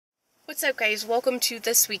What's up, guys? Welcome to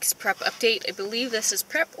this week's prep update. I believe this is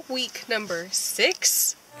prep week number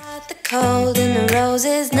 6. The cold and the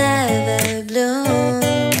roses never bloom.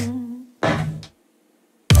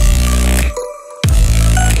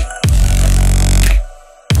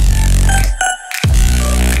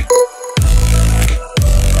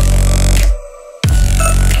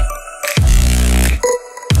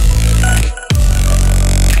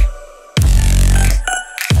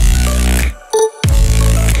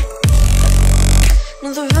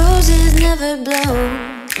 No, the roses never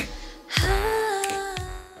bloom.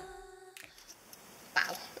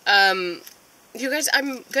 You guys,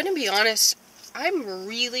 I'm gonna be honest, I'm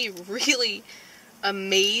really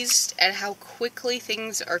amazed at how quickly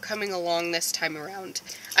things are coming along this time around.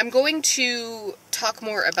 I'm going to talk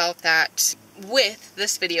more about that with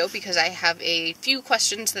this video because I have a few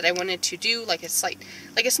questions that I wanted to do, like a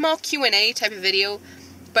small Q&A type of video,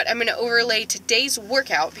 but I'm going to overlay today's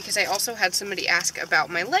workout because I also had somebody ask about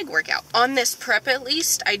my leg workout. On this prep, at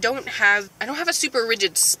least, I don't have a super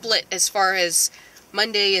rigid split as far as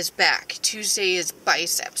Monday is back, Tuesday is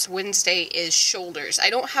biceps, Wednesday is shoulders. I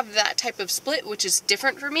don't have that type of split, which is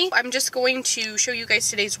different for me. I'm just going to show you guys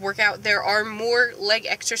today's workout. There are more leg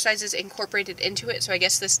exercises incorporated into it, so I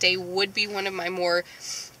guess this day would be one of my more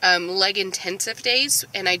leg intensive days,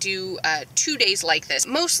 and I do 2 days like this.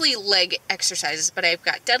 Mostly leg exercises, but I've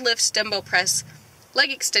got deadlifts, dumbbell press,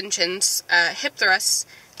 leg extensions, hip thrusts,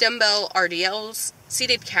 dumbbell RDLs,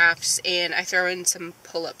 seated calves, and I throw in some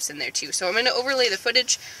pull-ups in there too. So I'm going to overlay the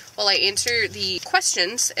footage while I answer the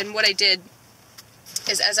questions. And what I did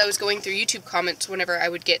is, as I was going through YouTube comments, whenever I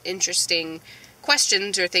would get interesting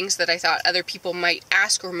questions or things that I thought other people might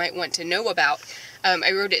ask or might want to know about,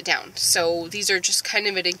 I wrote it down. So these are just kind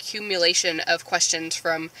of an accumulation of questions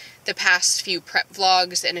from the past few prep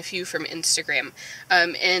vlogs and a few from Instagram.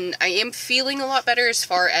 And I am feeling a lot better as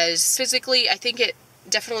far as physically. I think it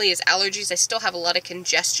definitely is allergies. I still have a lot of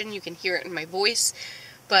congestion. You can hear it in my voice.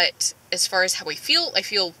 But as far as how I feel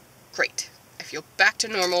great. I feel back to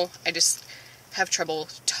normal. I just have trouble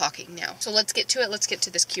talking now. So let's get to it. Let's get to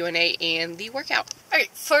this Q&A and the workout. Alright,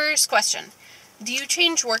 first question. Do you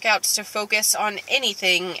change workouts to focus on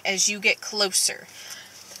anything as you get closer?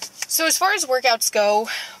 So as far as workouts go,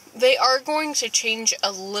 they are going to change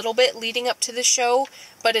a little bit leading up to the show,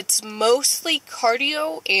 but it's mostly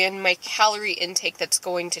cardio and my calorie intake that's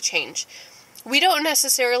going to change. We don't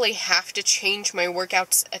necessarily have to change my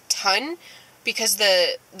workouts a ton because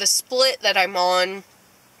the split that I'm on,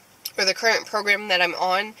 or the current program that I'm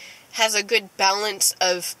on, has a good balance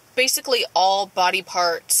of basically all body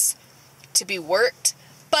parts to be worked,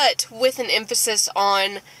 but with an emphasis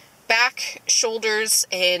on back, shoulders,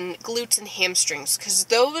 and glutes and hamstrings, because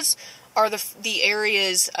those are the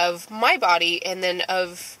areas of my body and then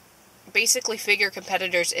of basically figure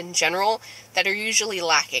competitors in general that are usually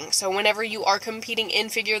lacking. So whenever you are competing in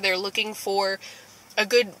figure, they're looking for a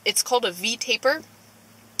good, it's called a V-taper,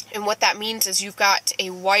 and what that means is you've got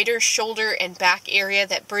a wider shoulder and back area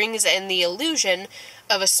that brings in the illusion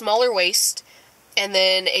of a smaller waist, and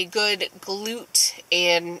then a good glute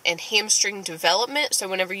and hamstring development. So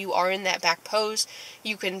whenever you are in that back pose,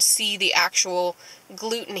 you can see the actual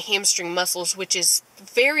glute and hamstring muscles, which is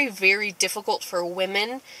very difficult for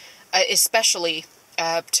women, especially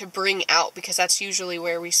to bring out, because that's usually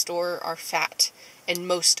where we store our fat and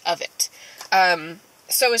most of it.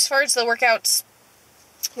 So as far as the workouts,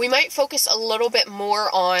 we might focus a little bit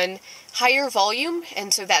more on higher volume,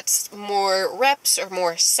 and so that's more reps or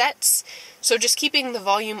more sets. So just keeping the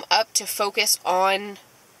volume up to focus on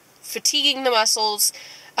fatiguing the muscles,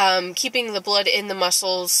 keeping the blood in the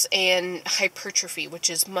muscles, and hypertrophy, which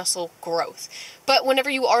is muscle growth. But whenever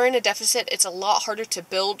you are in a deficit, it's a lot harder to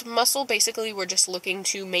build muscle. Basically, we're just looking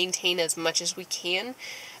to maintain as much as we can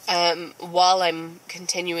while I'm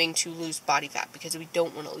continuing to lose body fat, because we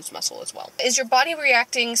don't want to lose muscle as well. Is your body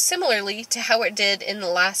reacting similarly to how it did in the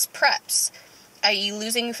last preps, i.e.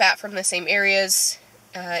 losing fat from the same areas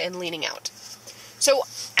and leaning out? So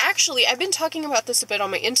actually, I've been talking about this a bit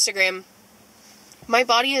on my Instagram. My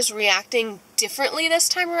body is reacting differently this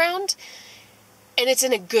time around, and it's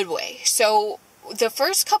in a good way. So the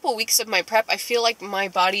first couple weeks of my prep, I feel like my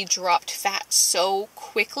body dropped fat so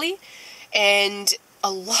quickly, and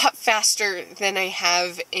a lot faster than I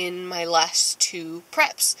have in my last 2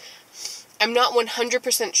 preps. I'm not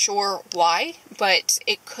 100% sure why, but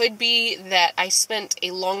it could be that I spent a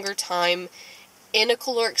longer time in a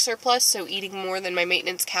caloric surplus, so eating more than my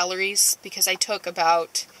maintenance calories, because I took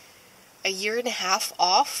about a year and a half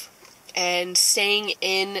off and staying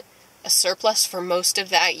in a surplus for most of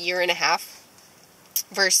that year and a half,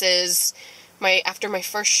 versus after my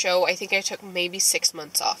first show, I think I took maybe 6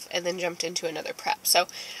 months off and then jumped into another prep. So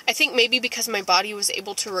I think maybe because my body was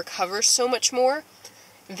able to recover so much more,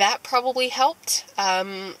 that probably helped.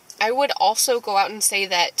 I would also go out and say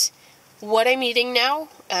that what I'm eating now,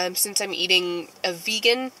 since I'm eating a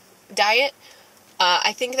vegan diet,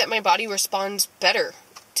 I think that my body responds better,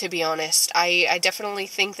 to be honest. I definitely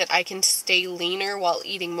think that I can stay leaner while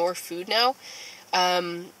eating more food now.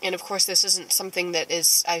 And of course, this isn't something that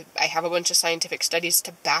is, I have a bunch of scientific studies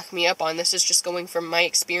to back me up on. This is just going from my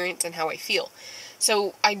experience and how I feel.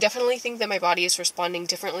 So I definitely think that my body is responding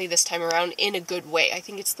differently this time around in a good way. I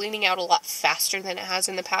think it's leaning out a lot faster than it has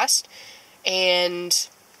in the past. And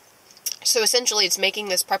so essentially it's making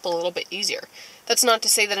this prep a little bit easier. That's not to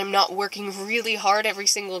say that I'm not working really hard every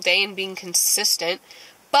single day and being consistent,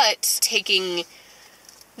 but taking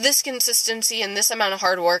this consistency and this amount of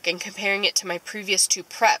hard work and comparing it to my previous 2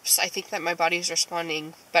 preps, I think that my body is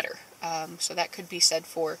responding better. So that could be said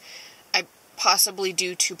for, possibly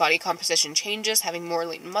due to body composition changes, having more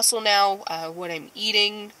lean muscle now, what I'm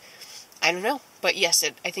eating, I don't know. But yes,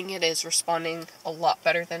 I think it is responding a lot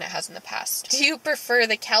better than it has in the past. Do you prefer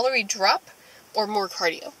the calorie drop or more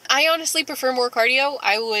cardio? I honestly prefer more cardio.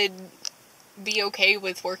 I would be okay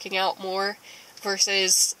with working out more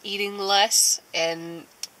versus eating less, and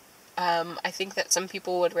I think that some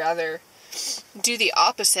people would rather do the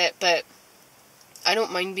opposite, but I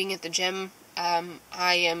don't mind being at the gym.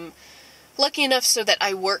 I am lucky enough so that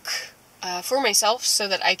I work for myself so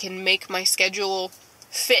that I can make my schedule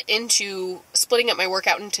fit into splitting up my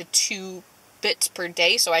workout into 2 bits per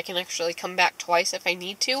day, so I can actually come back twice if I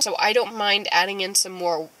need to. So I don't mind adding in some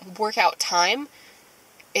more workout time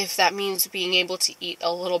if that means being able to eat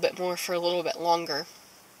a little bit more for a little bit longer.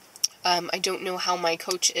 I don't know how my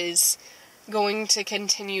coach is going to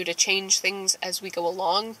continue to change things as we go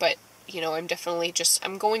along, but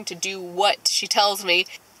I'm going to do what she tells me.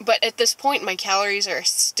 But at this point, my calories are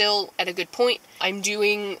still at a good point. I'm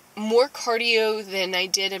doing more cardio than I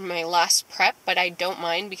did in my last prep, but I don't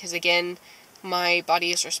mind because, again, my body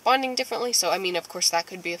is responding differently. So, of course, that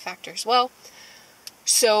could be a factor as well.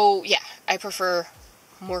 So, yeah, I prefer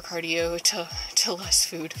more cardio to less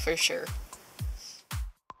food for sure.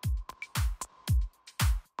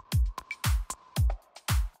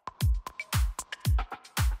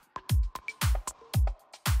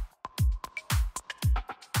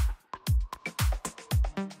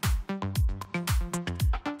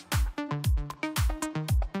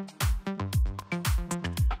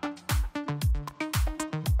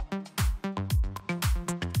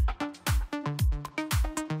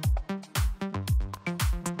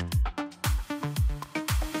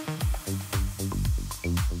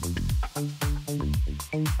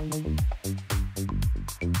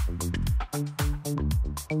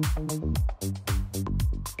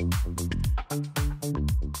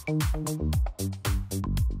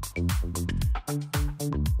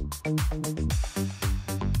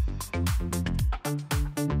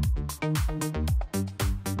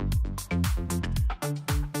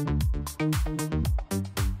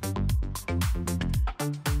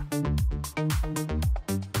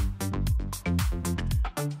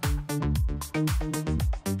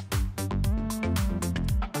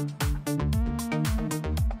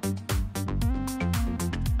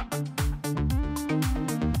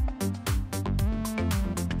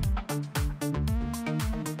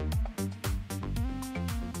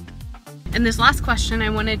 And this last question I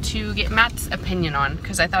wanted to get Matt's opinion on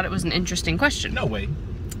because I thought it was an interesting question. No way.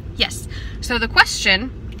 Yes. So the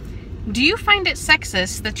question, do you find it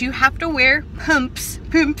sexist that you have to wear pumps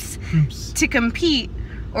to compete,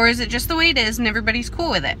 or is it just the way it is and everybody's cool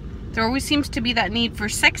with it? There always seems to be that need for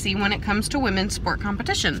sexy when it comes to women's sport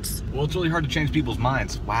competitions. Well, it's really hard to change people's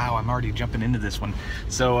minds. Wow, I'm already jumping into this one.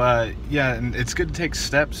 So, yeah, and it's good to take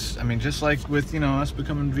steps. Just like with, us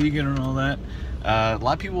becoming vegan and all that, a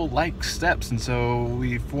lot of people like steps, and so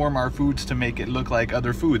we form our foods to make it look like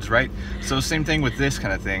other foods, right? So same thing with this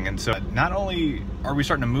kind of thing. And so not only are we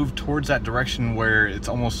starting to move towards that direction where it's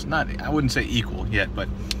almost not, I wouldn't say equal yet, but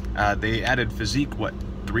they added physique,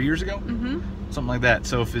 3 years ago? Mm-hmm. Something like that.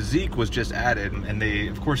 So physique was just added, and they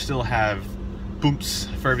of course still have booms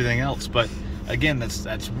for everything else, but again,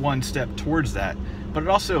 that's one step towards that. But it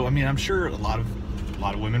also, I'm sure a lot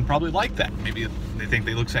of women probably like that. Maybe they think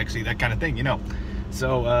they look sexy, that kind of thing,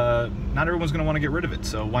 So not everyone's going to want to get rid of it,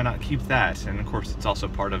 so why not keep that? And of course, it's also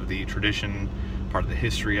part of the tradition, part of the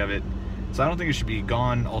history of it. So I don't think it should be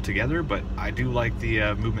gone altogether, but I do like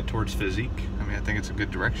the movement towards physique. I think it's a good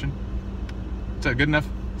direction. Is that good enough?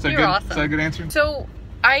 Is that You're good? awesome. Is that a good answer? So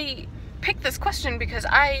I picked this question because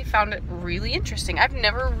I found it really interesting. I've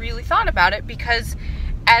never really thought about it because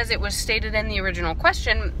as it was stated in the original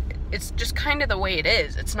question, it's just kind of the way it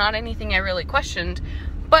is. It's not anything I really questioned,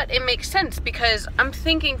 but it makes sense because I'm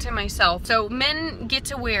thinking to myself, so men get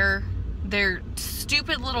to wear their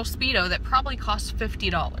stupid little Speedo that probably costs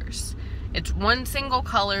 $50. It's one single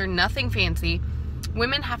color, nothing fancy.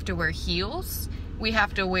 Women have to wear heels. We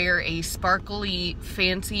have to wear a sparkly,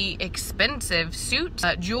 fancy, expensive suit,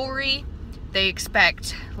 jewelry. They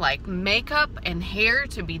expect like makeup and hair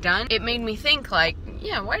to be done. It made me think like,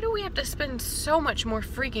 yeah, why do we have to spend so much more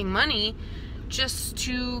freaking money just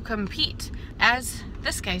to compete? As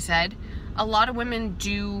this guy said, a lot of women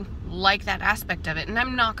do like that aspect of it, and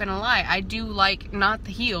I'm not gonna lie, I do like, not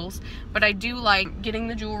the heels, but I do like getting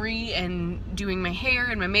the jewelry and doing my hair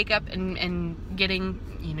and my makeup and getting,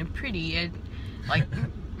 you know, pretty and like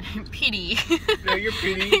pretty. No, you're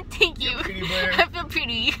pretty. Thank you. You're pretty, Blair. I feel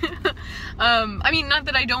pretty. I mean, not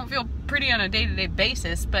that I don't feel pretty on a day-to-day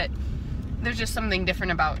basis, but there's just something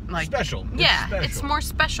different about like special. Yeah, special. It's more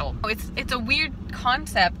special. It's a weird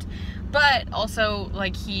concept. But also,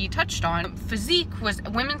 like he touched on,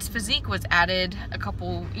 women's physique was added a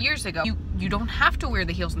couple years ago. You don't have to wear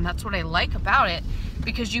the heels, and that's what I like about it,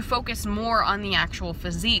 because you focus more on the actual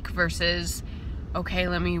physique versus, okay,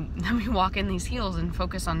 let me walk in these heels and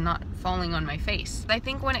focus on not falling on my face. I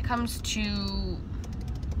think when it comes to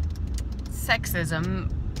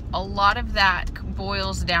sexism, a lot of that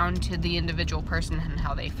boils down to the individual person and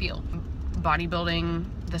how they feel. Bodybuilding,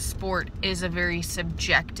 the sport, is a very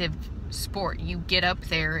subjective sport. You get up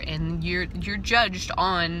there and you're judged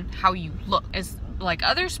on how you look. As like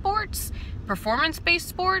other sports, performance-based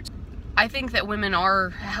sports, I think that women are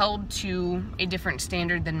held to a different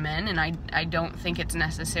standard than men, and I don't think it's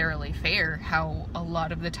necessarily fair how a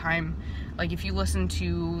lot of the time, like if you listen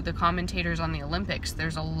to the commentators on the Olympics,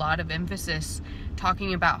 there's a lot of emphasis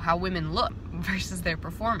talking about how women look versus their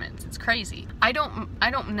performance. It's crazy. I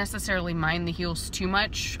don't necessarily mind the heels too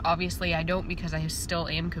much. Obviously I don't, because I still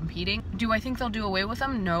am competing. Do I think they'll do away with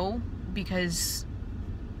them? No, because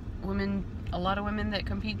a lot of women that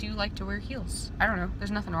compete do like to wear heels. I don't know.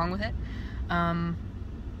 There's nothing wrong with it.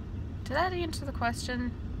 Did that answer the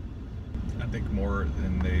question? I think more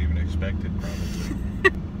than they even expected,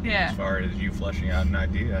 probably. Yeah. As far as you fleshing out an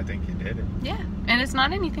idea, I think you did it. Yeah, and it's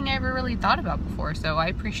not anything I ever really thought about before, so I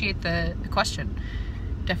appreciate the question.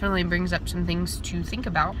 Definitely brings up some things to think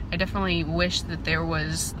about. I definitely wish that there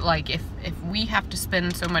was, like, if we have to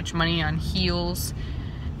spend so much money on heels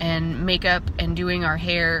and makeup and doing our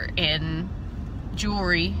hair and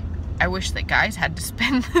jewelry, I wish that guys had to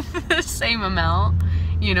spend the same amount.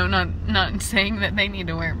 You know, not saying that they need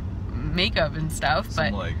to wear makeup and stuff,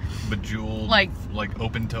 some, but like bejeweled, like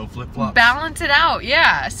open toe flip-flops. Balance it out.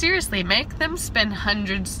 Yeah, seriously, make them spend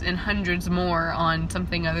hundreds and hundreds more on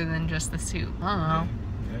something other than just the suit. I don't know.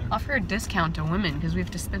 Yeah. Offer a discount to women because we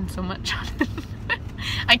have to spend so much on it.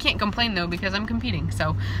 I can't complain though because I'm competing.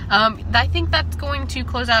 So I think that's going to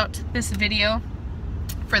close out this video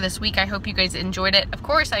for this week. I hope you guys enjoyed it. Of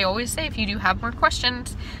course, I always say if you do have more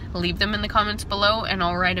questions, leave them in the comments below and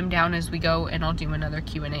I'll write them down as we go, and I'll do another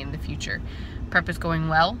Q&A in the future. Prep is going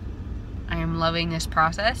well. I am loving this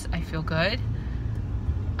process. I feel good.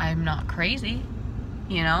 I'm not crazy,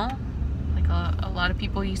 you know, like a lot of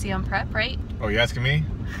people you see on prep, right? Oh, you asking me?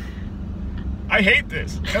 I hate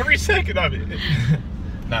this. Every second of it.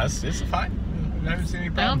 No, it's fine. I haven't seen any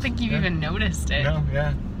problems. I don't think you've even noticed it. No,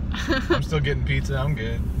 yeah. I'm still getting pizza. I'm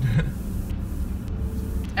good.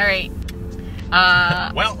 All right.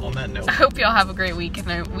 Well, on that note, I hope y'all have a great week,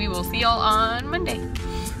 and we will see y'all on Monday.